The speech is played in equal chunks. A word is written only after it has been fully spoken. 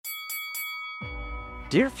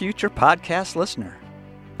Dear future podcast listener,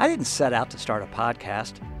 I didn't set out to start a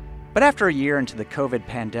podcast, but after a year into the COVID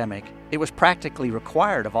pandemic, it was practically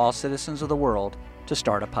required of all citizens of the world to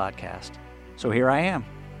start a podcast. So here I am.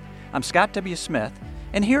 I'm Scott W. Smith,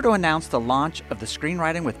 and here to announce the launch of the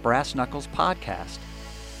Screenwriting with Brass Knuckles podcast.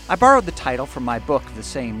 I borrowed the title from my book of the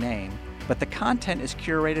same name, but the content is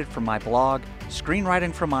curated from my blog,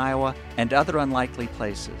 Screenwriting from Iowa, and other unlikely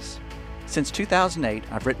places. Since 2008,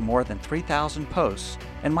 I've written more than 3,000 posts,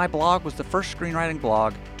 and my blog was the first screenwriting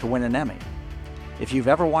blog to win an Emmy. If you've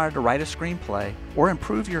ever wanted to write a screenplay or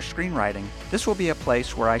improve your screenwriting, this will be a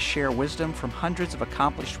place where I share wisdom from hundreds of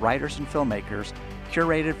accomplished writers and filmmakers,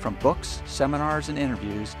 curated from books, seminars, and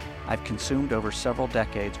interviews I've consumed over several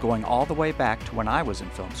decades, going all the way back to when I was in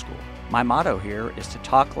film school. My motto here is to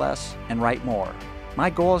talk less and write more. My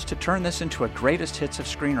goal is to turn this into a greatest hits of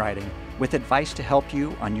screenwriting with advice to help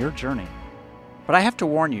you on your journey. But I have to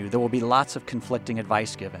warn you, there will be lots of conflicting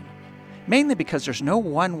advice given, mainly because there's no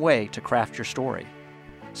one way to craft your story.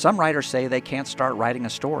 Some writers say they can't start writing a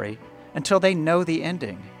story until they know the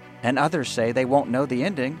ending, and others say they won't know the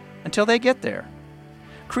ending until they get there.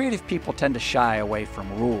 Creative people tend to shy away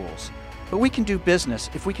from rules, but we can do business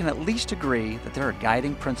if we can at least agree that there are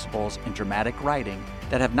guiding principles in dramatic writing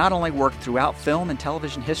that have not only worked throughout film and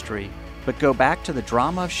television history, but go back to the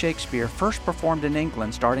drama of Shakespeare first performed in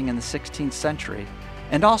England starting in the 16th century,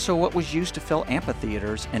 and also what was used to fill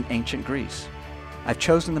amphitheaters in ancient Greece. I've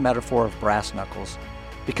chosen the metaphor of brass knuckles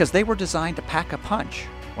because they were designed to pack a punch.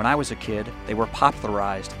 When I was a kid, they were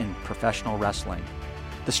popularized in professional wrestling.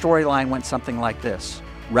 The storyline went something like this.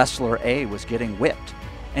 Wrestler A was getting whipped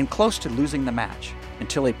and close to losing the match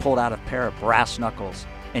until he pulled out a pair of brass knuckles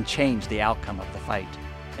and changed the outcome of the fight.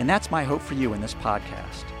 And that's my hope for you in this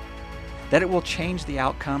podcast, that it will change the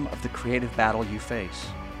outcome of the creative battle you face.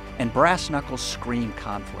 And brass knuckles scream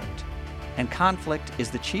conflict. And conflict is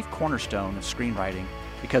the chief cornerstone of screenwriting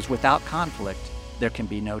because without conflict, there can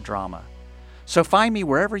be no drama. So find me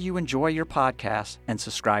wherever you enjoy your podcasts and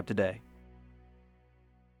subscribe today.